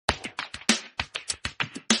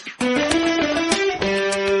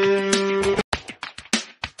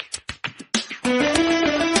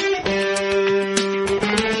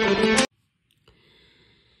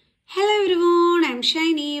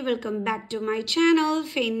to my channel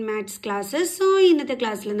Fin Maths classes. So ഇന്നത്തെ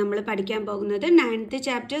ക്ലാസ്സിൽ നമ്മൾ പഠിക്കാൻ പോകുന്നത് 9th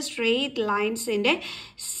chapter straight lines ന്റെ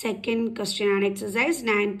second question ആണ് exercise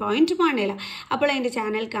 9.1 അപ്പോൾ എൻ്റെ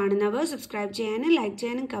ചാനൽ കാണുന്നവർ സബ്സ്ക്രൈബ് ചെയ്യാനും ലൈക്ക്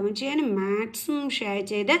ചെയ്യാനും കമന്റ് ചെയ്യാനും മാത്സും ഷെയർ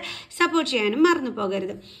ചെയ്ത് സപ്പോർട്ട് ചെയ്യാനും മറന്നു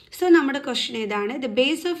പോകരുത്. സോ നമ്മുടെ ക്വസ്റ്റ്യൻ ഇതാണ്. The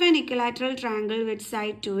base of an equilateral triangle with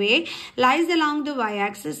side 2a lies along the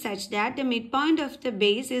y-axis such that the midpoint of the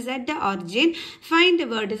base is at the origin. Find the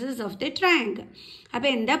vertices of the triangle. അപ്പോൾ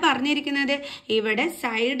എന്താ പറഞ്ഞിരിക്കുന്നത്? ഇവിടെ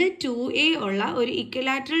side 2a ഉള്ള ഒരു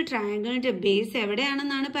equilateral ട്രയാങ്കിളിന്റെ base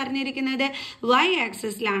എവിടെയാണെന്നാണ് പറഞ്ഞിരിക്കുന്നത്? y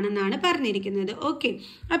ആക്സിസിലാണെന്നാണ് പറഞ്ഞിരിക്കുന്നത്. Okay,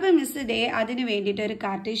 അപ്പം മിസ് ദേ അതിന് വേണ്ടിയിട്ട് ഒരു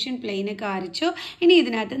കാർട്ടീഷ്യൻ പ്ലെയിനൊക്കെ വരച്ചു. ഇനി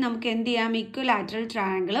ഇതിനകത്ത് നമുക്ക് എന്ത് ചെയ്യാം? ഇക്വലാറ്ററൽ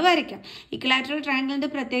ട്രയാങ്കിൾ വരയ്ക്കാം. ഇക്വലാറ്ററൽ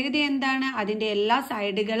ട്രയാങ്കിളിന്റെ പ്രത്യേകത എന്താണ്? അതിന്റെ എല്ലാ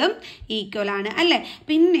സൈഡുകളും ഈക്വൽ ആണ് അല്ലേ?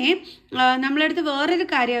 പിന്നെ നമ്മളടുത്ത് വേറൊരു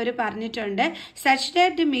കാര്യം അവർ പറഞ്ഞിട്ടുണ്ട്, such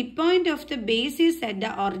that the mid point of the base is at the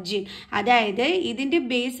origin. അതായത് ഇതിന്റെ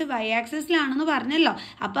ബേസ് y ആക്സിസിലാണെന്ന് പറഞ്ഞല്ലോ.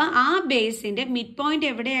 അപ്പൊ ആ ബേസിന്റെ മിഡ് പോയിന്റ്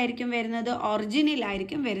എവിടെയായിരിക്കും വരുന്നത്?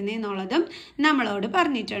 ഒറിജിനിലായിരിക്കും വരുന്നത് എന്നുള്ളതും നമ്മളോട്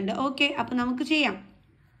പറഞ്ഞിട്ടുണ്ട്. ഓക്കെ, അപ്പൊ നമുക്ക് ചെയ്യാം.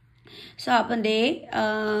 സോ അപ്പം ദേ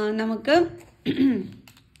നമുക്ക്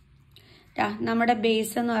നമ്മുടെ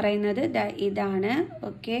ബേസ് എന്ന് പറയുന്നത് ഇതാണ്.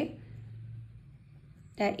 ഓക്കെ,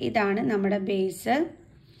 ഇതാണ് നമ്മുടെ ബേസ്.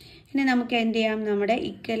 ഇനി നമുക്ക് എന്ത് ചെയ്യാം? നമ്മുടെ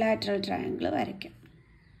ഇക്വലാറ്ററൽ ട്രയാങ്കിൾ വരയ്ക്കാം.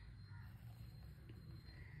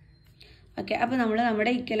 ഓക്കെ, അപ്പോൾ നമ്മൾ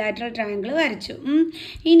നമ്മുടെ ഇക്വലാറ്ററൽ ട്രയാങ്കിൾ വരച്ചു.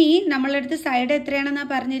 ഇനി നമ്മളടുത്ത് സൈഡ്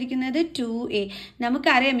എത്രയാണെന്നാണ് പറഞ്ഞിരിക്കുന്നത്? 2a.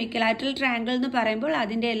 നമുക്കറിയാം ഇക്വലാറ്ററൽ ട്രയാങ്കിൾ എന്ന് പറയുമ്പോൾ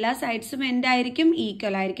അതിൻ്റെ എല്ലാ സൈഡ്സും എന്തായിരിക്കും?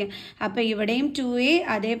 ഈക്വൽ ആയിരിക്കും. അപ്പോൾ ഇവിടെയും 2a,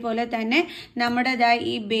 അതേപോലെ തന്നെ നമ്മുടെ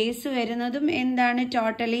ഈ ബേസ് വരുന്നതും എന്താണ്?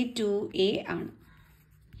 ടോട്ടലി 2a ആണ്.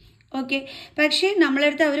 ഓക്കെ, പക്ഷേ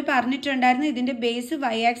നമ്മളടുത്ത് അവർ പറഞ്ഞിട്ടുണ്ടായിരുന്നു ഇതിന്റെ ബേസ്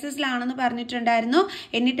y ആക്സിസിലാണെന്ന് പറഞ്ഞിട്ടുണ്ടായിരുന്നു.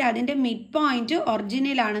 എന്നിട്ട് അതിന്റെ മിഡ് പോയിന്റ്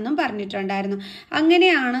ഒറിജിനിലാണെന്നും പറഞ്ഞിട്ടുണ്ടായിരുന്നു.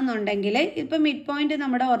 അങ്ങനെയാണെന്നുണ്ടെങ്കിൽ ഇപ്പൊ മിഡ് പോയിന്റ്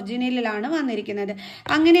നമ്മുടെ ഒറിജിനിലാണ് വന്നിരിക്കുന്നത്.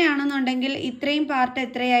 അങ്ങനെയാണെന്നുണ്ടെങ്കിൽ ഇത്രയും പാർട്ട്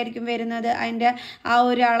എത്രയായിരിക്കും വരുന്നത്? അതിന്റെ ആ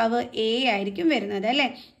ഒരു അളവ് a ആയിരിക്കും വരുന്നത് അല്ലെ?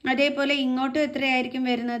 അതേപോലെ ഇങ്ങോട്ടും എത്രയായിരിക്കും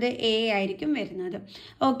വരുന്നത്? a ആയിരിക്കും വരുന്നത്.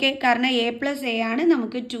 ഓക്കെ, കാരണം a+a ആണ്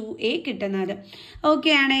നമുക്ക് 2a കിട്ടുന്നത്.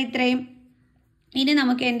 ഓക്കെ ആണ് ഇത്രയും. ഇനി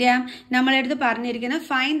നമുക്ക് എന്ത് ചെയ്യാം? നമ്മളടുത്ത് പറഞ്ഞിരിക്കുന്നത്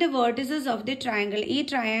find the vertices of the triangle. ഈ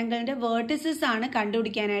ട്രയാങ്കിളിന്റെ വേർട്ടിസസ് ആണ്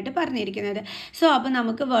കണ്ടുപിടിക്കാനായിട്ട് പറഞ്ഞിരിക്കുന്നത്. സോ അപ്പൊ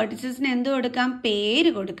നമുക്ക് വേർട്ടിസസിന് എന്ത് കൊടുക്കാം?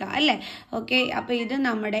 പേര് കൊടുക്കാം അല്ലെ? ഓക്കെ, അപ്പൊ ഇത്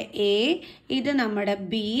നമ്മുടെ a, ഇത് നമ്മുടെ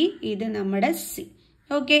b, ഇത് നമ്മുടെ c.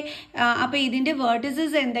 ഓക്കെ, അപ്പൊ ഇതിന്റെ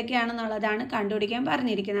വേർട്ടിസസ് എന്തൊക്കെയാണെന്നുള്ളതാണ് കണ്ടുപിടിക്കാൻ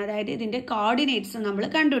പറഞ്ഞിരിക്കുന്നത്. അതായത് ഇതിന്റെ കോർഡിനേറ്റ്സ് നമ്മൾ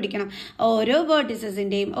കണ്ടുപിടിക്കണം ഓരോ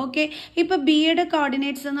വേർട്ടിസസിന്റെയും. ഓക്കെ, ഇപ്പൊ ബിയുടെ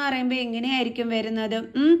കോർഡിനേറ്റ്സ് എന്ന് പറയുമ്പോൾ എങ്ങനെയായിരിക്കും വരുന്നത്?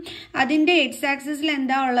 അതിന്റെ എക്സ് ആക്സിസിൽ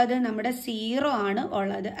എന്താ ഉള്ളത്? നമ്മുടെ 0 ആണ്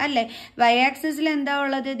ഉള്ളത് അല്ലെ? y ആക്സിസിൽ എന്താ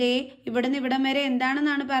ഉള്ളത്? ദേ ഇവിടുന്ന് ഇവിടം വരെ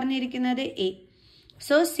എന്താണെന്നാണ് പറഞ്ഞിരിക്കുന്നത്? a.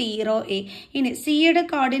 So 0a. ഇനി സിയുടെ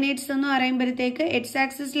കോർഡിനേറ്റ്സ് എന്ന് പറയുമ്പോഴത്തേക്ക് എക്സ്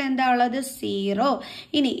ആക്സിസിൽ എന്താ ഉള്ളത്? 0.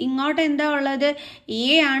 ഇനി ഇങ്ങോട്ട് എന്താ ഉള്ളത്? a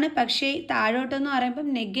ആണ്. പക്ഷേ താഴോട്ടെന്ന് പറയുമ്പോൾ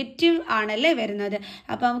നെഗറ്റീവ് ആണല്ലേ വരുന്നത്.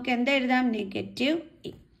 അപ്പൊ നമുക്ക് എന്താ എഴുതാം? Negative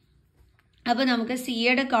a. അപ്പൊ നമുക്ക്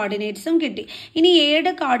സിയുടെ കോർഡിനേറ്റ്സും കിട്ടി. ഇനി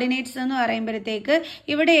എയുടെ കോർഡിനേറ്റ്സ് എന്ന് പറയുമ്പോഴത്തേക്ക്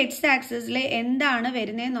ഇവിടെ എക്സ് ആക്സിസിൽ എന്താണ്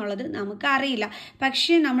വരുന്നത് എന്നുള്ളത് നമുക്ക് അറിയില്ല.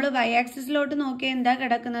 പക്ഷെ നമ്മൾ y ആക്സിസിലോട്ട് നോക്കിയാൽ എന്താ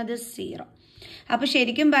കിടക്കുന്നത്? 0. അപ്പൊ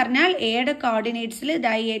ശരിക്കും പറഞ്ഞാൽ എയുടെ കോർഡിനേറ്റ്സിൽ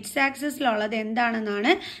എക്സ് ആക്സിസിലുള്ളത്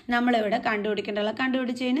എന്താണെന്നാണ് നമ്മളിവിടെ കണ്ടുപിടിക്കേണ്ടത്.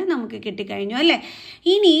 കണ്ടുപിടിച്ച് കഴിഞ്ഞാൽ നമുക്ക് കിട്ടിക്കഴിഞ്ഞു അല്ലെ?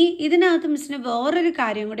 ഇനി ഇതിനകത്ത് മിസ്സിന് വേറൊരു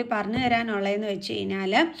കാര്യം കൂടി പറഞ്ഞു തരാനുള്ളതെന്ന് വെച്ച്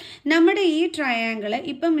കഴിഞ്ഞാൽ നമ്മുടെ ഈ ട്രയാങ്കിൾ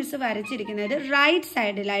ഇപ്പം മിസ് വരച്ചിരിക്കുന്നത് റൈറ്റ്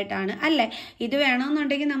സൈഡിലായിട്ടാണ് അല്ലെ? ഇത്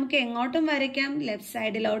വേണമെന്നുണ്ടെങ്കിൽ നമുക്ക് എങ്ങോട്ടും വരയ്ക്കാം, ലെഫ്റ്റ്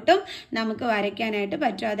സൈഡിലോട്ടും നമുക്ക് വരയ്ക്കാനായിട്ട്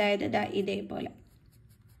പറ്റും. അതായത് ഇതേപോലെ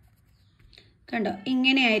കണ്ടോ,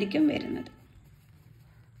 ഇങ്ങനെയായിരിക്കും വരുന്നത്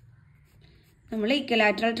നമ്മൾ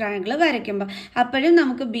ഇക്വലാറ്ററൽ ട്രയാങ്കിൾ വരയ്ക്കുമ്പോൾ. അപ്പോഴും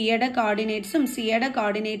നമുക്ക് ബിയുടെ കോർഡിനേറ്റ്സും സിയുടെ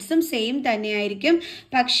കോർഡിനേറ്റ്സും സെയിം തന്നെയായിരിക്കും.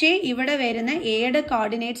 പക്ഷേ ഇവിടെ വരുന്ന എയുടെ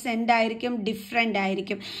കോർഡിനേറ്റ്സ് എന്തായിരിക്കും? ഡിഫറെൻ്റ്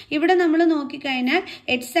ആയിരിക്കും. ഇവിടെ നമ്മൾ നോക്കിക്കഴിഞ്ഞാൽ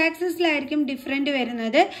എക്സ് ആക്സിസിലായിരിക്കും ഡിഫറെൻ്റ്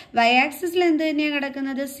വരുന്നത്. y ആക്സിസിൽ എന്ത് തന്നെയാണ്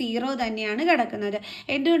കിടക്കുന്നത്? 0 തന്നെയാണ് കിടക്കുന്നത്.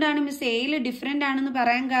 എന്തുകൊണ്ടാണ് മിസ് എയിൽ ഡിഫറെൻ്റ് ആണെന്ന്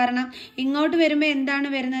പറയാൻ കാരണം? ഇങ്ങോട്ട് വരുമ്പോൾ എന്താണ്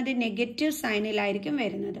വരുന്നത്? നെഗറ്റീവ് സൈനിലായിരിക്കും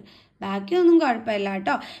വരുന്നത്. ബാക്കിയൊന്നും കുഴപ്പമില്ല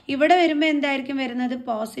കേട്ടോ. ഇവിടെ വരുമ്പോൾ എന്തായിരിക്കും വരുന്നത്?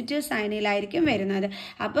 പോസിറ്റീവ് സൈനിലായിരിക്കും വരുന്നത്.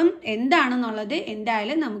 അപ്പം എന്താണെന്നുള്ളത്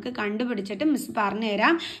എന്തായാലും നമുക്ക് കണ്ടുപിടിച്ചിട്ട് മിസ്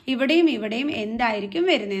പറഞ്ഞുതരാം. ഇവിടെയും ഇവിടെയും എന്തായിരിക്കും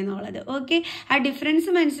വരുന്നതെന്നുള്ളത്. ഓക്കെ, ആ ഡിഫറൻസ്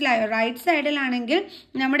മനസ്സിലായോ? റൈറ്റ് സൈഡിലാണെങ്കിൽ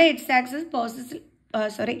നമ്മുടെ എക്സ് ആക്സിസ്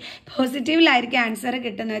പോസിറ്റീവിലായിരിക്കും ആൻസർ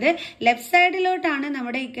കിട്ടുന്നത്. ലെഫ്റ്റ് സൈഡിലോട്ടാണ്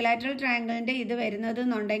നമ്മുടെ ഇക്വലാറ്ററൽ ട്രയാങ്കിളിന്റെ ഇത് വരുന്നത്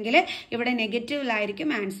എന്നുണ്ടെങ്കിൽ ഇവിടെ നെഗറ്റീവിലായിരിക്കും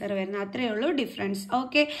ആൻസർ വരുന്നത്. അത്രയേ ഉള്ളൂ ഡിഫറൻസ്.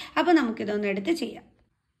 ഓക്കെ, അപ്പൊ നമുക്കിതൊന്ന് എടുത്ത് ചെയ്യാം.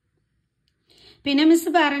 പിന്നെ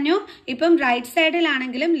മിസ് പറഞ്ഞു ഇപ്പം റൈറ്റ്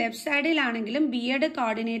സൈഡിലാണെങ്കിലും ലെഫ്റ്റ് സൈഡിലാണെങ്കിലും ബിയുടെ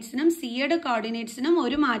കോർഡിനേറ്റ്സിനും സിയുടെ കോർഡിനേറ്റ്സിനും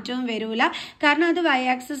ഒരു മാറ്റവും വരൂല. കാരണം അത് വൈ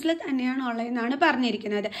ആക്സിസിൽ തന്നെയാണ് ഉള്ളതെന്നാണ്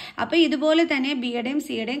പറഞ്ഞിരിക്കുന്നത്. അപ്പൊ ഇതുപോലെ തന്നെ ബിയുടെയും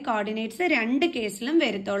സിയുടെയും കോർഡിനേറ്റ്സ് രണ്ട് കേസിലും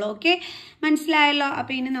വരത്തുള്ളൂ. ഓക്കെ, മനസ്സിലായല്ലോ?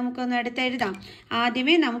 അപ്പൊ ഇനി നമുക്കൊന്ന് എടുത്തെഴുതാം.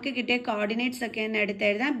 ആദ്യമേ നമുക്ക് കിട്ടിയ കോർഡിനേറ്റ്സ് ഒക്കെ ഒന്ന്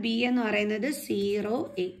എടുത്തെഴുതാം. ബി എന്ന് പറയുന്നത്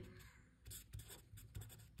 0A,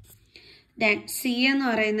 ദെൻ സി എന്ന്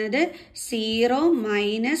പറയുന്നത്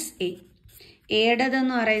 0-A.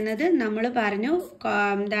 ഏടതെന്ന് പറയുന്നത് നമ്മൾ പറഞ്ഞു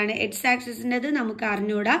എന്താണ്, എക്സ് ആക്സിസിൻ്റെത് നമുക്ക്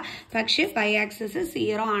അറിഞ്ഞൂടാ, പക്ഷെ വൈ ആക്സിസ്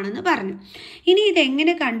 0 ആണെന്ന് പറഞ്ഞു. ഇനി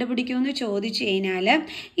ഇതെങ്ങനെ കണ്ടുപിടിക്കുമെന്ന് ചോദിച്ചു കഴിഞ്ഞാൽ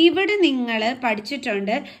ഇവിടെ നിങ്ങൾ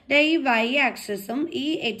പഠിച്ചിട്ടുണ്ട്, ഈ വൈ ആക്സിസും ഈ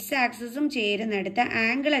എക്സ് ആക്സിസും ചേരുന്നിടത്ത്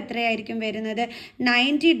ആംഗിൾ എത്രയായിരിക്കും വരുന്നത്?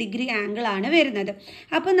 90 ഡിഗ്രി ആംഗിൾ ആണ് വരുന്നത്.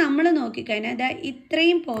 അപ്പോൾ നമ്മൾ നോക്കിക്കഴിഞ്ഞാൽ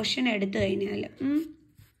ഇത്രയും പോർഷൻ എടുത്തു കഴിഞ്ഞാൽ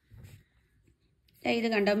ഇത്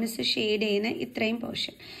കണ്ടോ മിസ് ഷെയ്ഡ് ചെയ്യുന്ന ഇത്രയും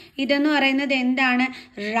പോർഷൻ, ഇതെന്ന് പറയുന്നത് എന്താണ്?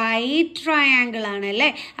 റൈറ്റ് ട്രയാങ്കിൾ ആണ് അല്ലേ?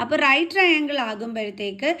 അപ്പോൾ റൈറ്റ് ട്രയാങ്കിൾ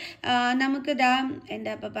ആകുമ്പോഴത്തേക്ക് നമുക്കിതാ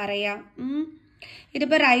എന്താ ഇപ്പം പറയാ,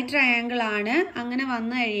 ഇതിപ്പോൾ റൈറ്റ് ട്രയാങ്കിൾ ആണ്. അങ്ങനെ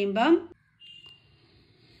വന്നു കഴിയുമ്പം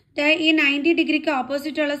ഈ 90 ഡിഗ്രിക്ക്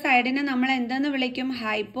ഓപ്പോസിറ്റ് ഉള്ള സൈഡിനെ നമ്മൾ എന്തെന്ന് വിളിക്കും?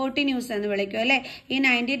 ഹൈപ്പോട്ടിന്യൂസ് എന്ന് വിളിക്കും അല്ലേ? ഈ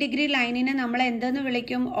 90 ഡിഗ്രി ലൈനിനെ നമ്മൾ എന്തെന്ന്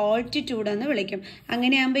വിളിക്കും? ഓൾട്ടിറ്റ്യൂഡ് എന്ന് വിളിക്കും.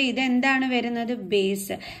 അങ്ങനെയാകുമ്പോൾ ഇതെന്താണ് വരുന്നത്?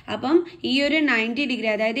 ബേസ്. അപ്പം ഈ ഒരു 90 ഡിഗ്രി,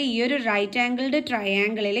 അതായത് ഈ ഒരു റൈറ്റ് ആംഗിൾഡ്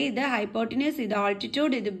ട്രയാങ്കിളിൽ ഇത് ഹൈപ്പോട്ടിന്യൂസ്, ഇത്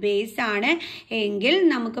ഓൾട്ടിറ്റ്യൂഡ്, ഇത് ബേസ് ആണ് എങ്കിൽ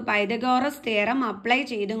നമുക്ക് പൈതഗോറസ് തിയറം അപ്ലൈ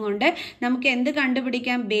ചെയ്തുകൊണ്ട് നമുക്ക് എന്ത്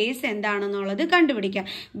കണ്ടുപിടിക്കാം? ബേസ് എന്താണെന്നുള്ളത് കണ്ടുപിടിക്കാം.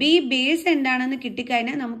 ബേസ് എന്താണെന്ന്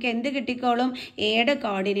കിട്ടിക്കഴിഞ്ഞാൽ നമുക്ക് എന്ത് കിട്ടിക്കോളും? എയുടെ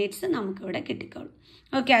കോർഡിനേറ്റ് നമുക്കിവിടെ കിട്ടിക്കോളും.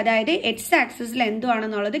 ഓക്കെ, അതായത് എക്സ് ആക്സിസിൽ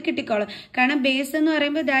എന്തുവാണെന്നുള്ളത് കിട്ടിക്കോളും. കാരണം ബേസ് എന്ന്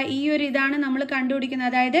പറയുമ്പോൾ ഈ ഒരു ഇതാണ് നമ്മൾ കണ്ടുപിടിക്കുന്നത്.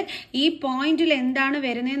 അതായത് ഈ പോയിന്റിൽ എന്താണ്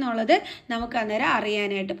വരുന്നതെന്നുള്ളത് നമുക്ക് അന്നേരം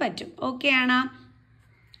അറിയാനായിട്ട് പറ്റും. ഓക്കെ ആണോ?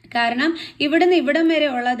 കാരണം ഇവിടുന്ന് ഇവിടം വരെ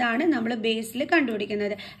ഉള്ളതാണ് നമ്മൾ ബേസിൽ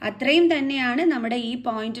കണ്ടുപിടിക്കുന്നത്. അത്രയും തന്നെയാണ് നമ്മുടെ ഈ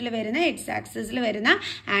പോയിന്റിൽ വരുന്ന എക്സ് ആക്സിസിൽ വരുന്ന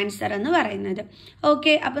ആൻസർ എന്ന് പറയുന്നത്.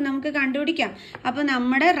 ഓക്കെ, അപ്പൊ നമുക്ക് കണ്ടുപിടിക്കാം. അപ്പൊ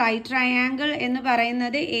നമ്മുടെ റൈറ്റ് ട്രയാങ്കിൾ എന്ന്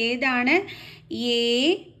പറയുന്നത് ഏതാണ്?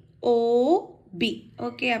 AOB.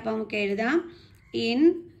 ഓക്കെ, അപ്പൊ നമുക്ക് എഴുതാം in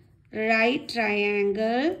right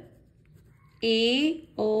triangle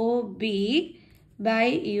AOB by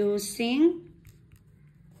using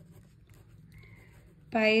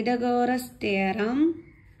Pythagoras theorem.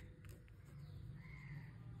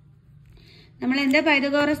 നമ്മൾ എന്താ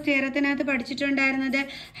Pythagoras തിയറത്തിനകത്ത് പഠിച്ചിട്ടുണ്ടായിരുന്നത്?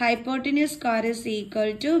 Hypotenuse square is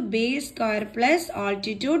equal to base square plus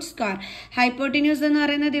altitude square. Hypotenuse എന്ന്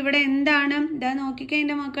പറയുന്നത് ഇവിടെ എന്താണ്? ഇതാ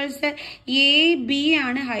നോക്കിക്കഴിഞ്ഞ മക്കൾസ്, AB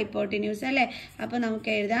ആണ് ഹൈപ്പോട്ടിന്യൂസ് അല്ലെ? അപ്പൊ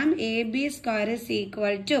നമുക്ക് എഴുതാം AB square is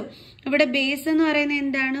equal to, ഇവിടെ ബേസ് എന്ന് പറയുന്നത്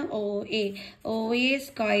എന്താണ്? OA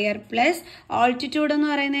സ്ക്വയർ പ്ലസ് ഓൾട്ടിറ്റ്യൂഡ് എന്ന്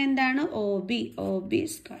പറയുന്നത് എന്താണ്? OB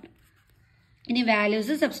square. ഇനി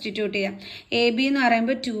വാല്യൂസ് സബ്സ്റ്റിറ്റ്യൂട്ട് ചെയ്യാം. AB എന്ന്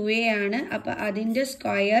പറയുമ്പോൾ 2A ആണ്. അപ്പൊ അതിന്റെ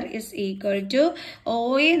square is equal to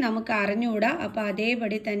OA നമുക്ക് അറിഞ്ഞൂടാ, അപ്പൊ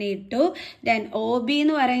അതേപടി തന്നെ ഇട്ടു. ദെൻ OB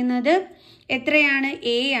എന്ന് പറയുന്നത് എത്രയാണ്?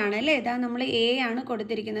 A ആണ് അല്ലേ? ഇതാ നമ്മൾ A ആണ്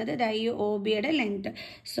കൊടുത്തിരിക്കുന്നത്. ഇതാ ഈ OBയുടെ length.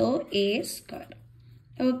 So A square.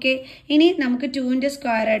 Okay, ഇനി നമുക്ക് 2ന്റെ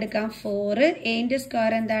സ്ക്വയർ എടുക്കാം. 4. എന്റെ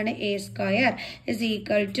സ്ക്വയർ എന്താണ്? A square is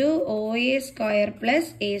equal to OA square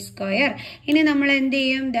plus A square. ഇനി നമ്മൾ എന്ത്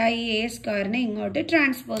ചെയ്യും? ഈ A സ്ക്വയറിനെ ഇങ്ങോട്ട്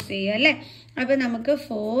ട്രാൻസ്പോസ് ചെയ്യുക അല്ലേ? അപ്പൊ നമുക്ക്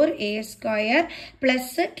 4A സ്ക്വയർ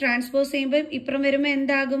പ്ലസ് ട്രാൻസ്പോസ് ചെയ്യുമ്പോൾ ഇപ്പുറം വരുമ്പോൾ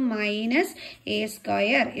എന്താകും? Minus A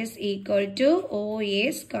square is equal to OA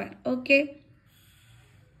square. Okay,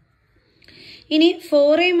 ഇനി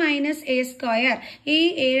 4A മൈനസ് A സ്ക്വയർ, ഈ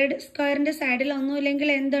A സ്ക്വയറിന്റെ സൈഡിൽ ഒന്നുമില്ലെങ്കിൽ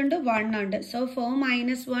എന്തുണ്ട്? 1 ഉണ്ട്. സോ 4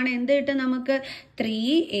 മൈനസ് 1 എന്ത് കിട്ടും നമുക്ക്?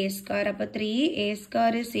 3A square. അപ്പൊ 3A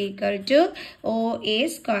square is equal to OA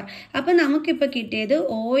square. അപ്പൊ നമുക്കിപ്പോ കിട്ടിയത്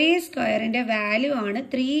OA സ്ക്വയറിന്റെ വാല്യൂ ആണ്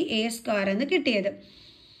 3A സ്ക്വയർ എന്ന് കിട്ടിയത്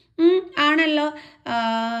ആണല്ലോ.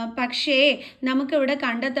 പക്ഷേ നമുക്ക് ഇവിടെ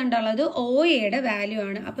കണ്ടെത്തേണ്ടുള്ളത് OAയുടെ വാല്യൂ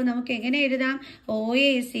ആണ്. അപ്പൊ നമുക്ക് എങ്ങനെ എഴുതാം? OA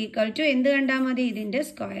ഇസ് ഈക്വൽ ടു എന്ത് കണ്ടാൽ മതി? ഇതിന്റെ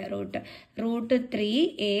സ്ക്വയർ റൂട്ട്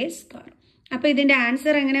 3A സ്ക്വയർ. അപ്പൊ ഇതിന്റെ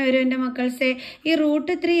ആൻസർ എങ്ങനെ വരും എന്റെ മക്കൾസെ? ഈ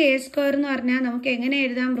റൂട്ട് 3A സ്ക്വയർ എന്ന് പറഞ്ഞാൽ നമുക്ക് എങ്ങനെ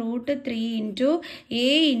എഴുതാം? റൂട്ട് 3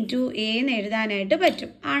 ഇൻറ്റു A എന്ന് എഴുതാനായിട്ട്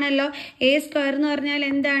പറ്റും ആണല്ലോ. A സ്ക്വയർ എന്ന് പറഞ്ഞാൽ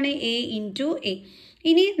എന്താണ്? A into A.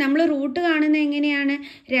 ഇനി നമ്മൾ റൂട്ട് കാണുന്നത് എങ്ങനെയാണ്?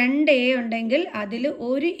 2A ഉണ്ടെങ്കിൽ അതിൽ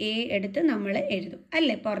ഒരു A എടുത്ത് നമ്മൾ എഴുതും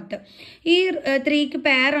അല്ലേ പുറത്ത്. ഈ 3ക്ക്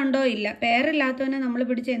പെയറുണ്ടോ? ഇല്ല. പെയറില്ലാത്തവനെ നമ്മൾ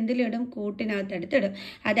പിടിച്ച് എന്തിലിടും? കൂട്ടിനകത്ത് എടുത്തിടും.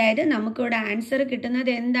 അതായത് നമുക്കിവിടെ ആൻസർ കിട്ടുന്നത്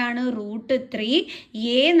എന്താണ്? റൂട്ട്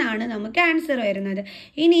 3A എന്നാണ് നമുക്ക് ആൻസർ വരുന്നത്.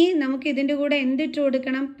 ഇനി നമുക്ക് ഇതിൻ്റെ കൂടെ എന്തിട്ട്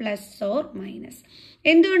കൊടുക്കണം? Plus or minus.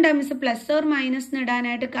 എന്തുകൊണ്ടാണ് മിസ് പ്ലസ് ഓർ മൈനസ്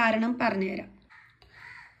ഇടാനായിട്ട് കാരണം പറഞ്ഞുതരാം.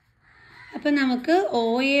 അപ്പം നമുക്ക്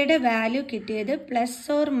OAയുടെ വാല്യൂ കിട്ടിയത്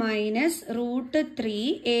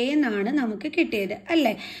 ±√3A എന്നാണ് നമുക്ക് കിട്ടിയത്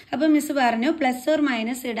അല്ലേ. അപ്പം മിസ് പറഞ്ഞു പ്ലസ് ഓർ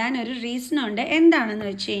മൈനസ് ഇടാൻ ഒരു റീസൺ ഉണ്ട്. എന്താണെന്ന്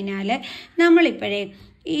വെച്ച് കഴിഞ്ഞാൽ നമ്മളിപ്പോഴേ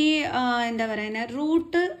ഈ എന്താ പറയുന്നത്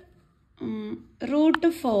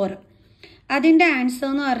 √4 അതിൻ്റെ ആൻസർ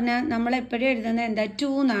എന്ന് പറഞ്ഞാൽ നമ്മളെപ്പോഴും എഴുതുന്നത് എന്താ 2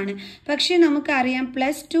 എന്നാണ്. പക്ഷേ നമുക്കറിയാം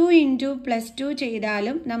 +2 × +2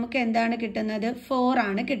 ചെയ്താലും നമുക്ക് എന്താണ് കിട്ടുന്നത് 4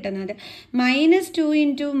 ആണ് കിട്ടുന്നത്. -2 ×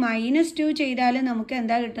 -2 ചെയ്താലും നമുക്ക്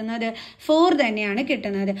എന്താ കിട്ടുന്നത് 4 തന്നെയാണ്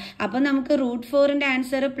കിട്ടുന്നത്. അപ്പം നമുക്ക് √4ൻ്റെ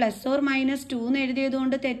ആൻസർ +or-2 എന്ന് എഴുതിയത്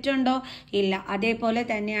കൊണ്ട് തെറ്റുണ്ടോ? ഇല്ല. അതേപോലെ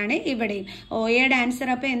തന്നെയാണ് ഇവിടെയും OAയുടെ ആൻസർ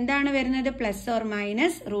അപ്പം എന്താണ് വരുന്നത്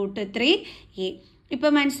 +or-√3A.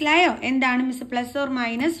 ഇപ്പം മനസ്സിലായോ എന്താണ് മിസ്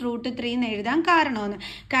 +or-√3 എന്ന് എഴുതാൻ കാരണമെന്ന്?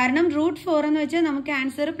 കാരണം √4 എന്ന് വെച്ചാൽ നമുക്ക്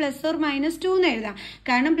ആൻസർ +or-2 എന്ന് എഴുതാം.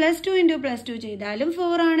 കാരണം +2 × +2 ചെയ്താലും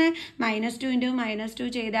 4 ആണ്, -2 × -2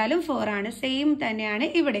 ചെയ്താലും 4 ആണ്. സെയിം തന്നെയാണ്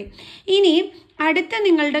ഇവിടെ. ഇനി അടുത്ത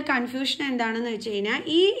നിങ്ങളുടെ കൺഫ്യൂഷൻ എന്താണെന്ന് വെച്ച് കഴിഞ്ഞാൽ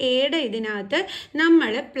ഈ എയുടെ ഇതിനകത്ത്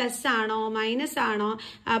നമ്മൾ പ്ലസ് ആണോ മൈനസ് ആണോ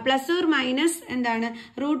 +or- എന്താണ്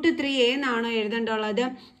 √3A എന്നാണോ എഴുതേണ്ടുള്ളത്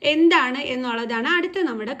എന്താണ് എന്നുള്ളതാണ് അടുത്ത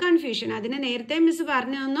നമ്മുടെ കൺഫ്യൂഷൻ. അതിന് നേരത്തെ മിസ്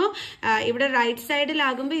പറഞ്ഞു തന്നു ഇവിടെ റൈറ്റ്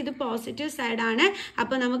സൈഡിലാകുമ്പോൾ ഇത് പോസിറ്റീവ് സൈഡാണ്.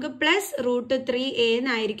 അപ്പോൾ നമുക്ക് +√3A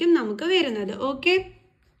എന്നായിരിക്കും നമുക്ക് വരുന്നത്. ഓക്കെ,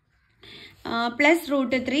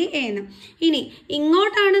 +√3A എന്ന്. ഇനി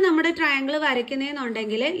ഇങ്ങോട്ടാണ് നമ്മുടെ ട്രയാങ്കിൾ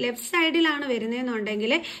വരയ്ക്കുന്നതെന്നുണ്ടെങ്കിൽ ലെഫ്റ്റ് സൈഡിലാണ്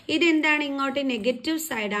വരുന്നതെന്നുണ്ടെങ്കിൽ ഇതെന്താണ് ഇങ്ങോട്ട് നെഗറ്റീവ്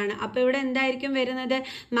സൈഡാണ്. അപ്പോൾ ഇവിടെ എന്തായിരിക്കും വരുന്നത്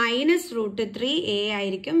 -√3A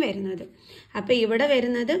ആയിരിക്കും വരുന്നത്. അപ്പം ഇവിടെ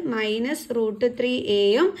വരുന്നത്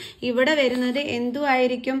 -√3Aയും ഇവിടെ വരുന്നത്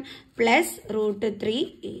എന്തുമായിരിക്കും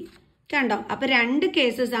 +√3A. കണ്ടോ? അപ്പൊ രണ്ട്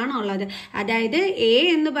കേസസ് ആണ് ഉള്ളത്. അതായത് എ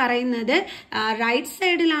എന്ന് പറയുന്നത് റൈറ്റ്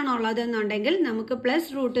സൈഡിലാണ് ഉള്ളത് എന്നുണ്ടെങ്കിൽ നമുക്ക്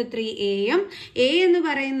 +√3Aയും എ എന്ന്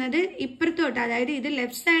പറയുന്നത് ഇപ്പുറത്തോട്ട് അതായത് ഇത്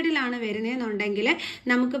ലെഫ്റ്റ് സൈഡിലാണ് വരുന്നതെന്നുണ്ടെങ്കിൽ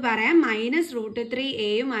നമുക്ക് പറയാം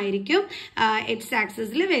 -√3Aയും ആയിരിക്കും എക്സ്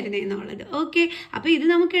ആക്സിസിൽ വരുന്നതെന്നുള്ളത്. ഓക്കെ, അപ്പൊ ഇത്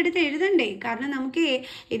നമുക്ക് എടുത്ത് എഴുതണ്ടേ? കാരണം നമുക്ക്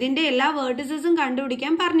ഇതിന്റെ എല്ലാ വേർട്ടിസസും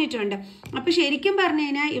കണ്ടുപിടിക്കാൻ പറഞ്ഞിട്ടുണ്ട്. അപ്പൊ ശരിക്കും പറഞ്ഞു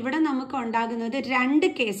കഴിഞ്ഞാൽ ഇവിടെ നമുക്ക് ഉണ്ടാകുന്നത് രണ്ട്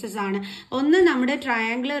കേസസ് ആണ്. ഒന്ന് നമ്മുടെ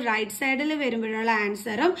ട്രയാങ്കിൾ റൈറ്റ് സൈഡിൽ വരുമ്പോഴുള്ള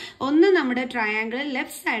ആൻസറും ഒന്ന് നമ്മുടെ ട്രയാങ്കിൾ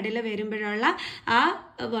ലെഫ്റ്റ് സൈഡിൽ വരുമ്പോഴുള്ള ആ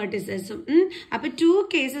വേർട്ടിസസും. അപ്പൊ 2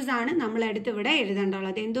 കേസസ് ആണ് നമ്മൾ എടുത്ത് ഇവിടെ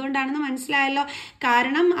എഴുതേണ്ടുള്ളത്. എന്തുകൊണ്ടാണെന്ന് മനസ്സിലായല്ലോ?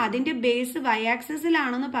 കാരണം അതിന്റെ ബേസ് y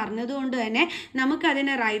ആക്സിസിലാണെന്ന് പറഞ്ഞതുകൊണ്ട് തന്നെ നമുക്ക്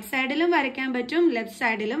അതിനെ റൈറ്റ് സൈഡിലും വരയ്ക്കാൻ പറ്റും ലെഫ്റ്റ്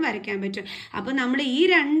സൈഡിലും വരയ്ക്കാൻ പറ്റും. അപ്പൊ നമ്മൾ ഈ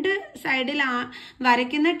രണ്ട് സൈഡിൽ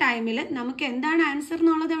വരയ്ക്കുന്ന ടൈമിൽ നമുക്ക് എന്താണ് ആൻസർ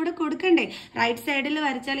എന്നുള്ളത് അവിടെ കൊടുക്കണ്ടേ? റൈറ്റ് സൈഡിൽ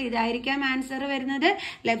വരച്ചാൽ ഇതായിരിക്കാം ആൻസർ വരുന്നത്,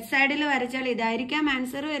 ലെഫ്റ്റ് സൈഡിൽ വരച്ചാൽ ഇതായിരിക്കാം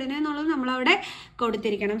ആൻസർ വരുന്നത് എന്നുള്ളത് നമ്മളവിടെ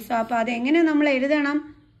കൊടുത്തിരിക്കണം. സോ അപ്പൊ അതെങ്ങനെ നമ്മൾ എഴുതണം?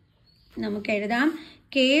 നമുക്ക് എഴുതാം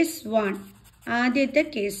കേസ് 1 ആദ്യത്തെ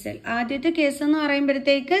കേസ് എന്ന്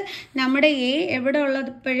പറയുമ്പോഴത്തേക്ക് നമ്മുടെ എ എവിടെ ഉള്ളത്?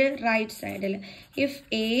 ഇപ്പോഴും റൈറ്റ് സൈഡിൽ. If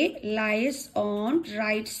A lies on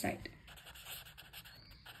right side,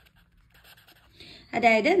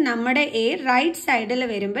 അതായത് നമ്മുടെ എ റൈറ്റ് സൈഡിൽ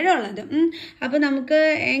വരുമ്പോഴുള്ളത്. അപ്പൊ നമുക്ക്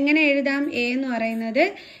എങ്ങനെ എഴുതാം? എ എന്ന് പറയുന്നത്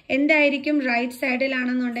എന്തായിരിക്കും? റൈറ്റ്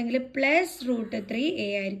സൈഡിലാണെന്നുണ്ടെങ്കിൽ +√3A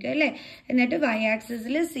ആയിരിക്കും അല്ലെ. എന്നിട്ട് y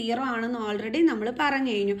ആക്സിസിൽ 0 ആണെന്ന് ഓൾറെഡി നമ്മൾ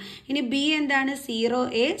പറഞ്ഞു കഴിഞ്ഞു. ഇനി ബി എന്താണ്?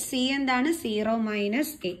 0A. സി എന്താണ്?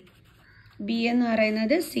 0-A. ബി എന്ന്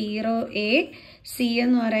പറയുന്നത് 0A, സി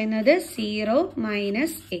എന്ന് പറയുന്നത്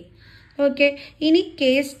 0-A. ഓക്കെ, ഇനി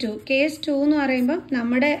കേസ് 2 എന്ന് പറയുമ്പോൾ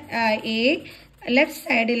നമ്മുടെ എ ലെഫ്റ്റ്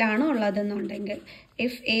സൈഡിലാണ് ഉള്ളതെന്നുണ്ടെങ്കിൽ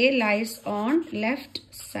if A lies on left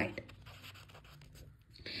side.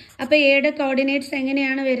 അപ്പൊ എയുടെ കോർഡിനേറ്റ്സ്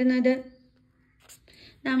എങ്ങനെയാണ് വരുന്നത്?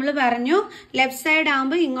 നമ്മൾ പറഞ്ഞു ലെഫ്റ്റ് സൈഡ്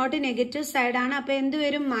ആകുമ്പോൾ ഇങ്ങോട്ട് നെഗറ്റീവ് സൈഡാണ്. അപ്പൊ എന്ത്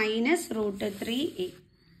വരും?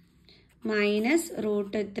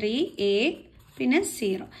 -√3A പിന്നെ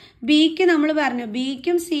 0. ബിക്ക് നമ്മൾ പറഞ്ഞു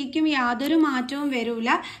ബിക്കും സിക്കും യാതൊരു മാറ്റവും വരൂല,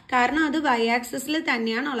 കാരണം അത് y ആക്സിസിൽ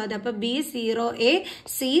തന്നെയാണ് ഉള്ളത്. അപ്പൊ B 0A,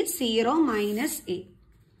 C 0-A.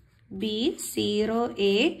 B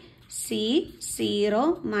 0A, C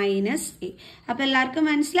 0-A. അപ്പൊ എല്ലാവർക്കും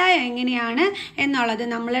മനസ്സിലായോ എങ്ങനെയാണ് എന്നുള്ളത്?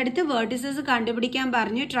 നമ്മളെടുത്ത് വേർട്ടിസസ് കണ്ടുപിടിക്കാൻ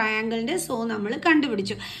പറഞ്ഞു ട്രയാങ്കിളിന്റെ. സോ നമ്മൾ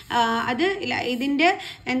കണ്ടുപിടിച്ചു. അത് ഇതിന്റെ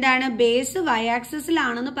എന്താണ് ബേസ് y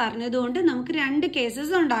ആക്സിസിലാണെന്ന് പറഞ്ഞതുകൊണ്ട് നമുക്ക് രണ്ട്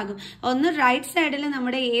കേസസ് ഉണ്ടാകും. ഒന്ന് റൈറ്റ് സൈഡിൽ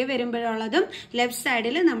നമ്മുടെ എ വരുമ്പോഴുള്ളതും ലെഫ്റ്റ്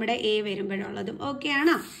സൈഡിൽ നമ്മുടെ എ വരുമ്പോഴുള്ളതും. ഓക്കെ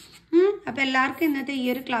ആണോ? അപ്പൊ എല്ലാവർക്കും ഇന്നത്തെ ഈ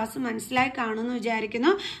ഒരു ക്ലാസ് മനസ്സിലായി കാണുമെന്ന്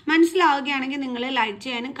വിചാരിക്കുന്നു. മനസ്സിലാവുകയാണെങ്കിൽ നിങ്ങൾ ലൈക്ക്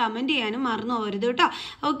ചെയ്യാനും കമന്റ് ചെയ്യാനും മറന്നു പോകരുത് കേട്ടോ.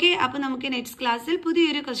 ഓക്കെ, അപ്പൊ നമുക്ക് നെക്സ്റ്റ് ക്ലാസ്സിൽ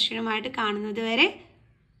പുതിയൊരു ക്വസ്റ്റ്യനുമായിട്ട് കാണുന്നത് വരെ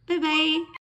ബൈ ബൈ.